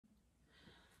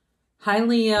Hi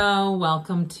Leo,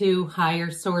 welcome to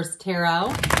Higher Source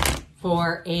Tarot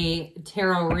for a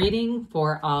tarot reading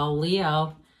for all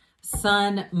Leo,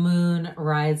 Sun, Moon,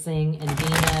 Rising, and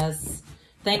Venus.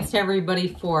 Thanks to everybody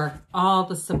for all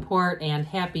the support and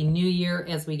Happy New Year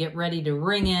as we get ready to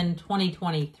ring in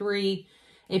 2023.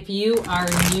 If you are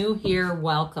new here,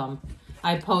 welcome.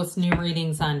 I post new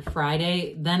readings on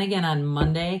Friday, then again on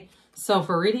Monday. So if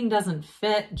a reading doesn't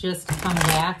fit, just come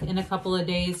back in a couple of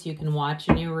days. You can watch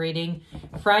a new reading.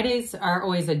 Fridays are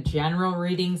always a general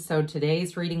reading, so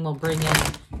today's reading will bring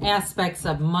in aspects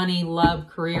of money, love,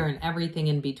 career, and everything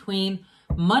in between.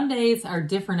 Mondays are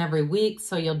different every week,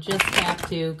 so you'll just have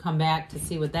to come back to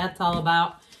see what that's all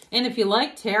about. And if you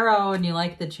like tarot and you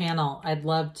like the channel, I'd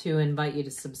love to invite you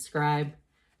to subscribe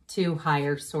to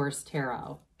Higher Source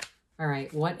Tarot. All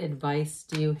right, what advice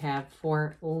do you have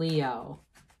for Leo?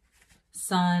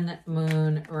 Sun,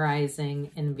 Moon,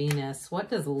 Rising, and Venus. What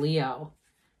does Leo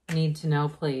need to know,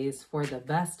 please, for the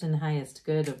best and highest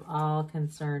good of all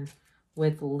concerned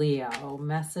with Leo?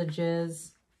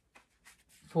 Messages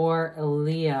for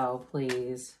Leo,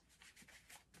 please.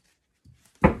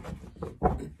 All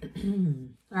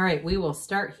right, we will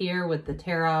start here with the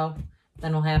tarot,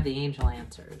 then we'll have the angel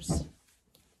answers.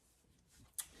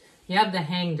 You have the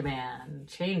Hanged Man,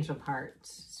 Change of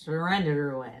Hearts,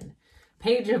 Surrender to Win.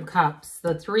 Page of Cups,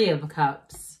 the Three of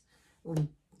Cups,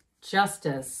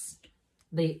 Justice,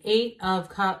 the Eight of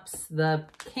Cups, the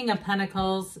King of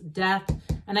Pentacles, Death,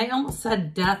 and I almost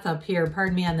said Death up here.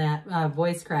 Pardon me on that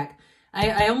voice crack.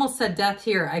 I almost said Death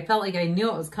here. I felt like I knew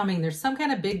it was coming. There's some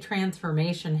kind of big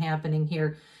transformation happening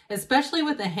here, especially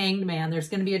with the Hanged Man. There's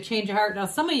going to be a change of heart. Now,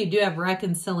 some of you do have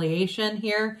reconciliation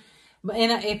here,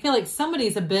 and I feel like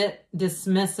somebody's a bit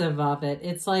dismissive of it.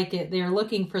 It's like they're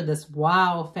looking for this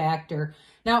wow factor.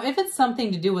 Now, if it's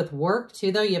something to do with work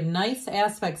too, though, you have nice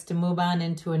aspects to move on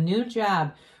into a new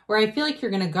job where I feel like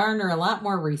you're going to garner a lot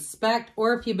more respect.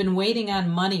 Or if you've been waiting on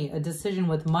money, a decision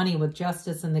with money with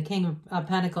Justice and the King of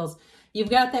Pentacles, you've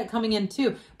got that coming in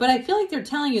too. But I feel like they're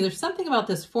telling you there's something about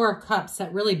this Four of Cups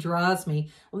that really draws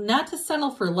me. Not to settle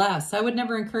for less. I would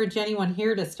never encourage anyone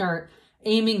here to start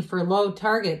aiming for low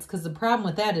targets, because the problem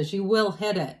with that is you will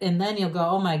hit it and then you'll go,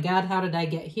 oh my God, how did I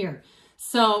get here?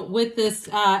 So with this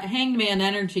Hanged Man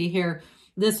energy here,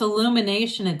 this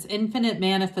illumination, it's infinite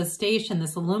manifestation.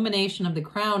 This illumination of the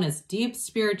crown is deep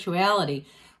spirituality,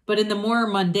 but in the more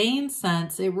mundane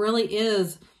sense, it really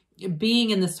is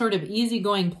being in the sort of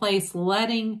easygoing place,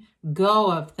 letting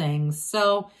go of things.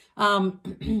 So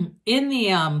in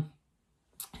the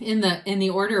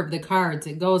order of the cards,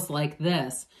 it goes like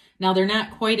this. Now, they're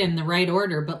not quite in the right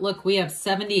order, but look, we have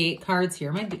 78 cards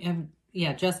here.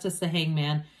 Yeah, Justice, the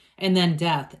Hangman, and then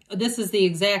Death. This is the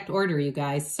exact order, you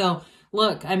guys. So,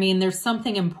 look, I mean, there's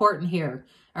something important here,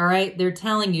 all right? They're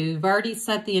telling you, you've already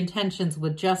set the intentions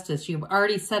with Justice. You've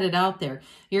already set it out there.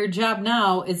 Your job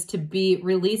now is to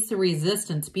release the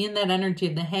resistance, be in that energy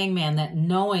of the Hangman, that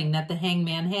knowing that the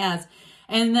Hangman has,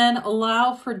 and then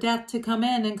allow for Death to come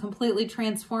in and completely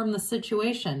transform the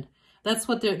situation. That's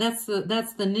what that's the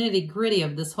nitty gritty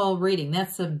of this whole reading.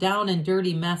 That's a down and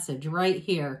dirty message right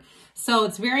here. So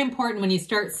it's very important when you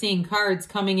start seeing cards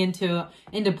coming into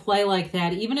play like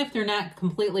that, even if they're not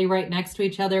completely right next to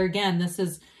each other. Again, this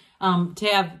is to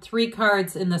have 3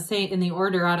 cards in the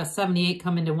order out of 78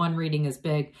 come into one reading is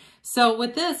big. So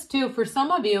with this too, for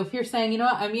some of you, if you're saying, you know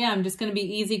what, I'm just going to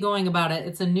be easygoing about it.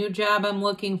 It's a new job I'm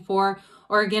looking for.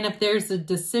 Or again, if there's a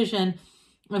decision,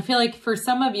 I feel like for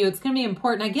some of you, it's going to be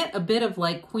important. I get a bit of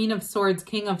like Queen of Swords,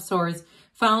 King of Swords,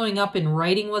 following up and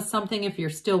writing with something if you're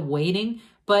still waiting.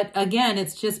 But again,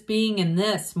 it's just being in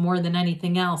this more than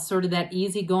anything else, sort of that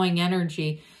easygoing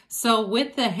energy. So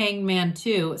with the Hanged Man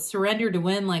too, surrender to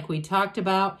win like we talked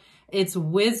about. It's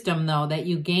wisdom though that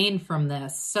you gain from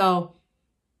this. So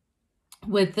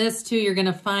with this too, you're going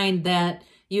to find that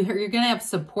you're going to have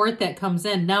support that comes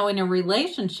in. Now in a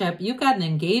relationship, you've got an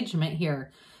engagement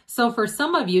here. So for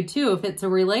some of you too, if it's a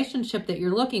relationship that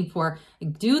you're looking for,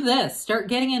 do this. Start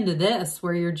getting into this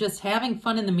where you're just having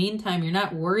fun in the meantime. You're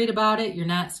not worried about it. You're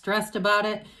not stressed about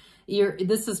it.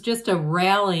 This is just a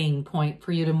rallying point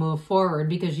for you to move forward,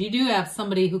 because you do have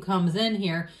somebody who comes in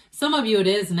here. Some of you, it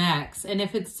is an ex. And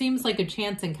if it seems like a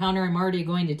chance encounter, I'm already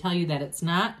going to tell you that it's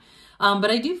not.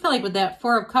 But I do feel like with that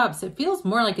Four of Cups, it feels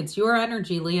more like it's your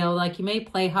energy, Leo, like you may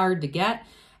play hard to get.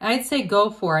 I'd say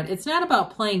go for it. It's not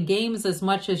about playing games as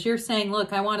much as you're saying,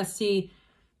 look, I want to see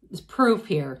proof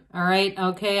here, all right?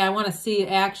 Okay, I want to see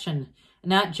action,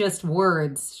 not just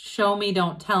words. Show me,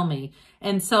 don't tell me.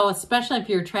 And so especially if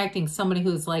you're attracting somebody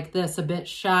who's like this, a bit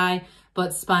shy,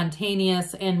 but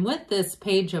spontaneous. And with this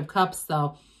Page of Cups,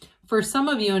 though, For some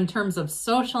of you, in terms of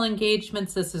social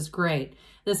engagements, this is great.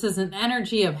 This is an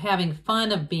energy of having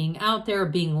fun, of being out there,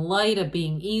 of being light, of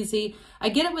being easy. I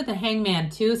get it with the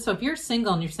Hangman too. So if you're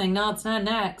single and you're saying, no, it's not an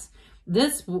ex,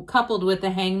 this coupled with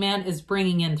the Hangman is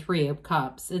bringing in Three of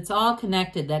Cups. It's all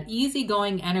connected. That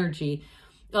easygoing energy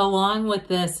along with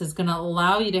this is going to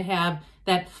allow you to have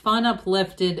that fun,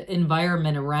 uplifted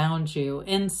environment around you.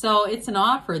 And so it's an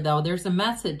offer, though. There's a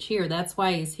message here. That's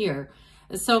why he's here.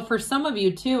 So for some of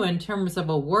you, too, in terms of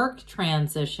a work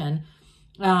transition,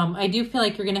 I do feel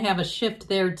like you're going to have a shift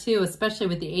there, too, especially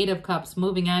with the Eight of Cups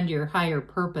moving on to your higher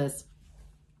purpose.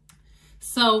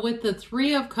 So with the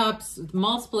Three of Cups,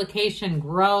 multiplication,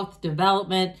 growth,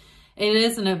 development, it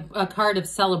isn't a card of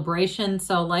celebration.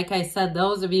 So like I said,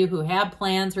 those of you who have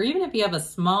plans, or even if you have a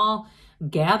small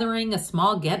gathering, a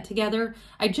small get-together,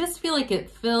 I just feel like it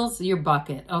fills your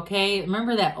bucket, okay?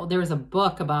 Remember that there was a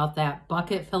book about that,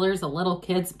 Bucket Fillers, a little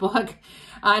kid's book.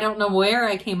 I don't know where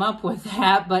I came up with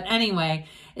that, but anyway,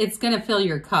 it's going to fill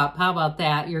your cup. How about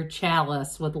that? Your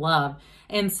chalice with love.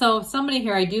 And so somebody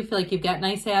here, I do feel like you've got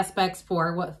nice aspects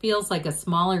for what feels like a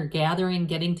smaller gathering,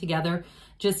 getting together,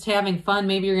 just having fun.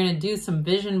 Maybe you're going to do some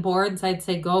vision boards. I'd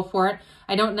say go for it.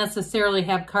 I don't necessarily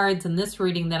have cards in this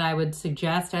reading that I would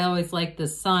suggest. I always like the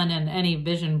sun and any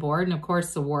vision board, and of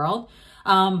course the world.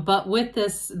 But with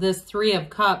this Three of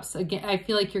Cups, again, I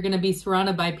feel like you're going to be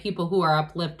surrounded by people who are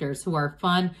uplifters, who are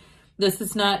fun. This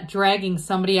is not dragging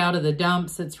somebody out of the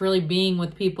dumps. It's really being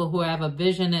with people who have a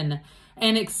vision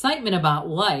and excitement about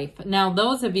life. Now,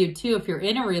 those of you too, if you're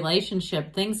in a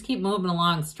relationship, things keep moving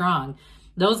along strong.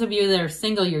 Those of you that are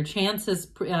single, your chances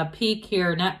peak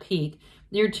here, not peak.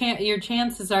 Your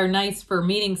chances are nice for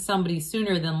meeting somebody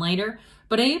sooner than later.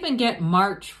 But I even get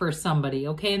March for somebody,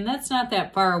 okay? And that's not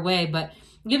that far away, but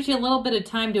it gives you a little bit of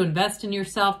time to invest in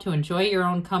yourself, to enjoy your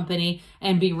own company,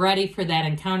 and be ready for that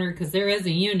encounter, because there is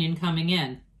a union coming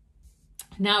in.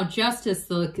 Now, Justice,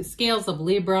 the scales of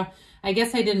Libra. I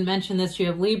guess I didn't mention this. You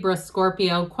have Libra,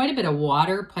 Scorpio, quite a bit of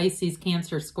water, Pisces,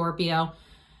 Cancer, Scorpio.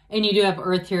 And you do have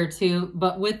Earth here too.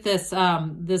 But with this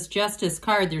this Justice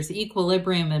card, there's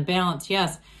equilibrium and balance,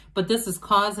 yes. But this is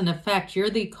cause and effect. You're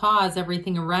the cause.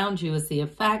 Everything around you is the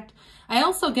effect. I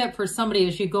also get for somebody,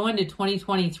 as you go into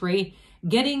 2023,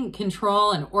 getting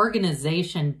control and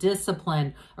organization,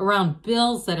 discipline around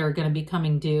bills that are going to be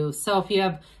coming due. So if you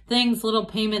have things, little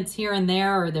payments here and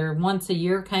there, or they're once a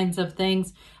year kinds of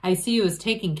things, I see you as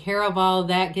taking care of all of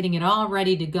that, getting it all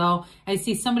ready to go. I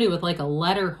see somebody with like a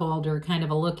letter holder kind of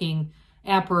a looking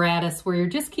apparatus where you're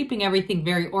just keeping everything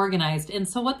very organized. And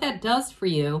so what that does for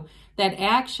you, that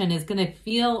action is going to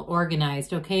feel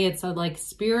organized, okay? It's like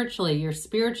spiritually, you're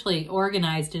spiritually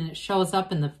organized, and it shows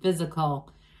up in the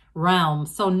physical realm.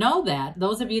 So know that.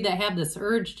 Those of you that have this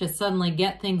urge to suddenly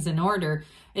get things in order,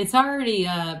 it's already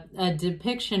a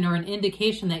depiction or an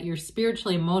indication that you're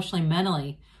spiritually, emotionally,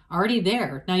 mentally already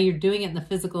there. Now you're doing it in the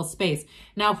physical space.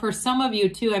 Now for some of you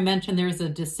too, I mentioned there's a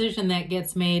decision that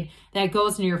gets made that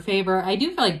goes in your favor. I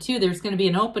do feel like too, there's going to be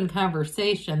an open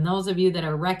conversation. Those of you that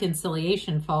are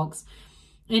reconciliation folks,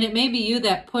 and it may be you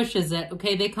that pushes it.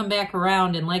 Okay, they come back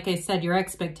around, and like I said, your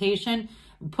expectation,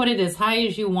 put it as high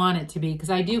as you want it to be, because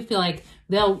I do feel like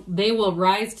they will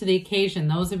rise to the occasion.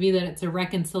 Those of you that it's a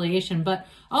reconciliation, but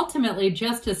ultimately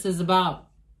justice is about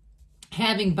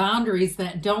having boundaries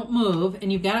that don't move,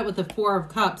 and you've got it with the Four of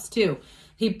Cups too.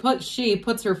 She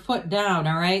puts her foot down,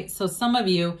 all right? So some of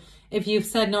you, if you've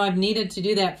said, no, I've needed to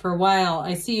do that for a while,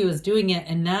 I see you as doing it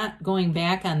and not going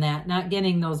back on that, not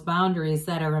getting those boundaries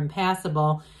that are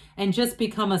impassable, and just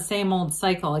become a same old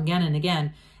cycle again and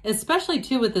again. Especially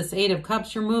too with this Eight of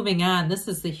Cups, you're moving on. This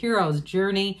is the hero's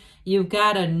journey. You've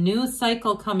got a new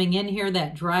cycle coming in here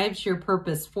that drives your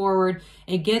purpose forward.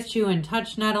 It gets you in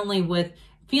touch not only with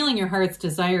feeling your heart's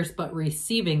desires, but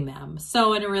receiving them.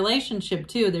 So in a relationship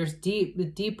too, there's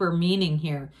deeper meaning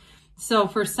here. So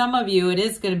for some of you, it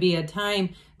is going to be a time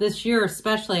this year,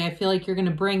 especially, I feel like you're going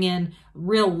to bring in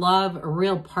real love, a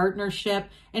real partnership.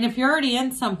 And if you're already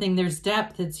in something, there's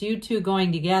depth. It's you two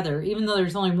going together. Even though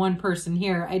there's only one person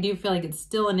here, I do feel like it's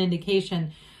still an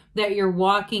indication that you're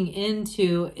walking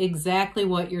into exactly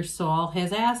what your soul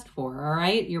has asked for. All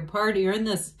right. You're in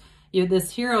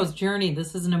this hero's journey.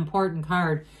 This is an important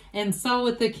card. And so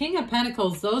with the King of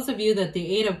Pentacles, those of you that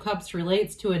the Eight of Cups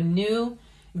relates to a new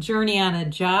journey on a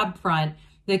job front,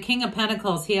 the King of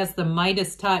Pentacles, he has the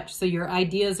Midas touch. So your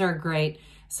ideas are great.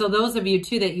 So those of you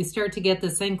too that you start to get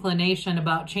this inclination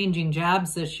about changing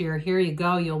jobs this year, here you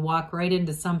go. You'll walk right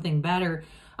into something better.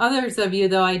 Others of you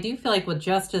though, I do feel like with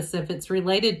justice, if it's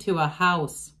related to a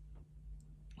house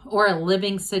or a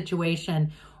living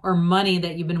situation or money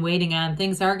that you've been waiting on.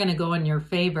 Things are going to go in your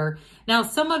favor. Now,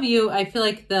 some of you, I feel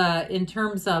like in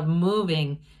terms of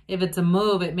moving, if it's a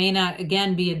move, it may not,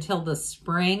 again, be until the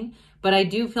spring. But I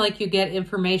do feel like you get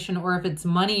information, or if it's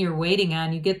money you're waiting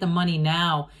on, you get the money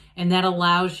now. And that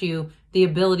allows you the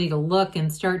ability to look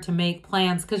and start to make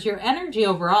plans, because your energy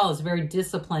overall is very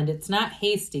disciplined. It's not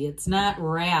hasty. It's not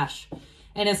rash.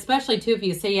 And especially, too, if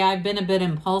you say, yeah, I've been a bit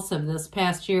impulsive this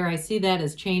past year, I see that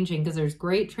as changing, because there's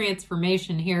great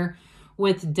transformation here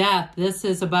with death. This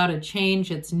is about a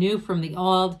change. It's new from the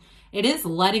old. It is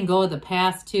letting go of the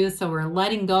past, too. So we're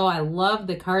letting go. I love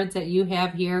the cards that you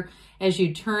have here. As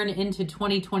you turn into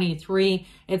 2023,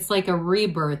 it's like a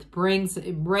rebirth, brings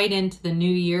right into the new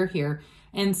year here.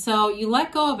 And so you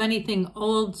let go of anything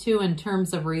old too, in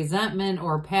terms of resentment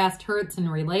or past hurts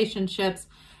and relationships.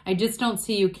 I just don't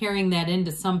see you carrying that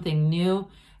into something new.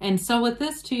 And so with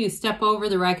this too, you step over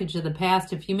the wreckage of the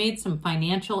past. If you made some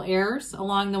financial errors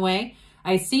along the way,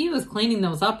 I see you as cleaning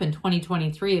those up in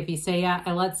 2023. If you say, yeah,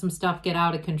 I let some stuff get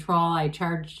out of control, I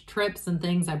charged trips and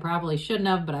things I probably shouldn't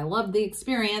have, but I loved the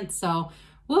experience, so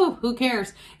woo, who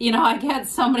cares? You know, I get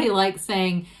somebody like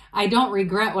saying, I don't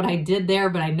regret what I did there,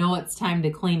 but I know it's time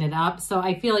to clean it up. So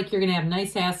I feel like you're going to have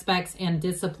nice aspects and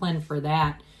discipline for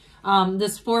that.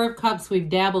 This Four of Cups we've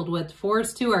dabbled with.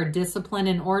 Fours too are discipline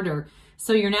and order.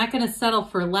 So you're not going to settle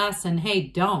for less, and hey,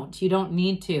 don't. You don't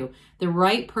need to. The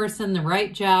right person, the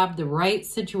right job, the right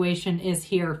situation is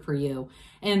here for you.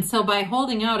 And so by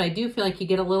holding out, I do feel like you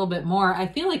get a little bit more. I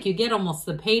feel like you get almost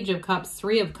the Page of Cups,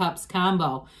 Three of Cups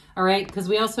combo, all right? Because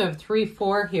we also have 3,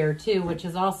 4 here too, which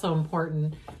is also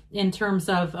important in terms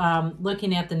of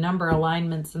looking at the number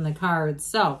alignments in the cards.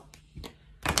 So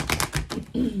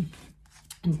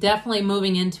definitely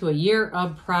moving into a year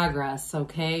of progress,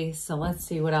 okay? So let's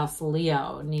see what else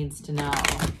Leo needs to know.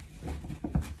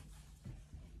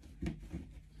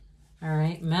 All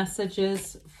right,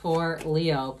 messages for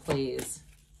Leo, please.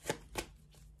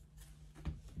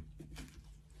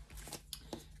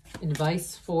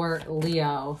 Advice for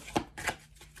Leo.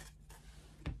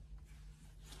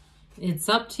 It's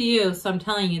up to you. So I'm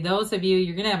telling you, those of you,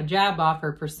 you're going to have a job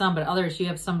offer for some, but others, you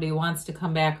have somebody who wants to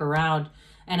come back around.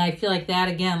 And I feel like that,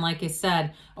 again, like I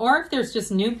said, or if there's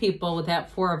just new people with that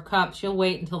Four of Cups, you'll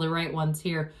wait until the right one's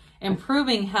here.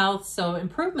 Improving health, so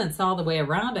improvements all the way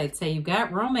around, I'd say. You've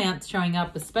got romance showing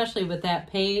up, especially with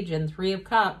that Page and Three of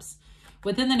Cups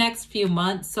within the next few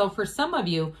months. So for some of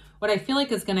you, what I feel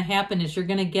like is going to happen is you're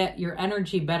going to get your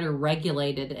energy better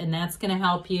regulated, and that's going to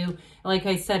help you, like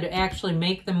I said, to actually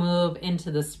make the move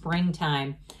into the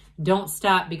springtime. Don't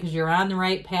stop, because you're on the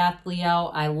right path,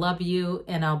 Leo. I love you,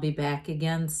 and I'll be back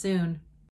again soon.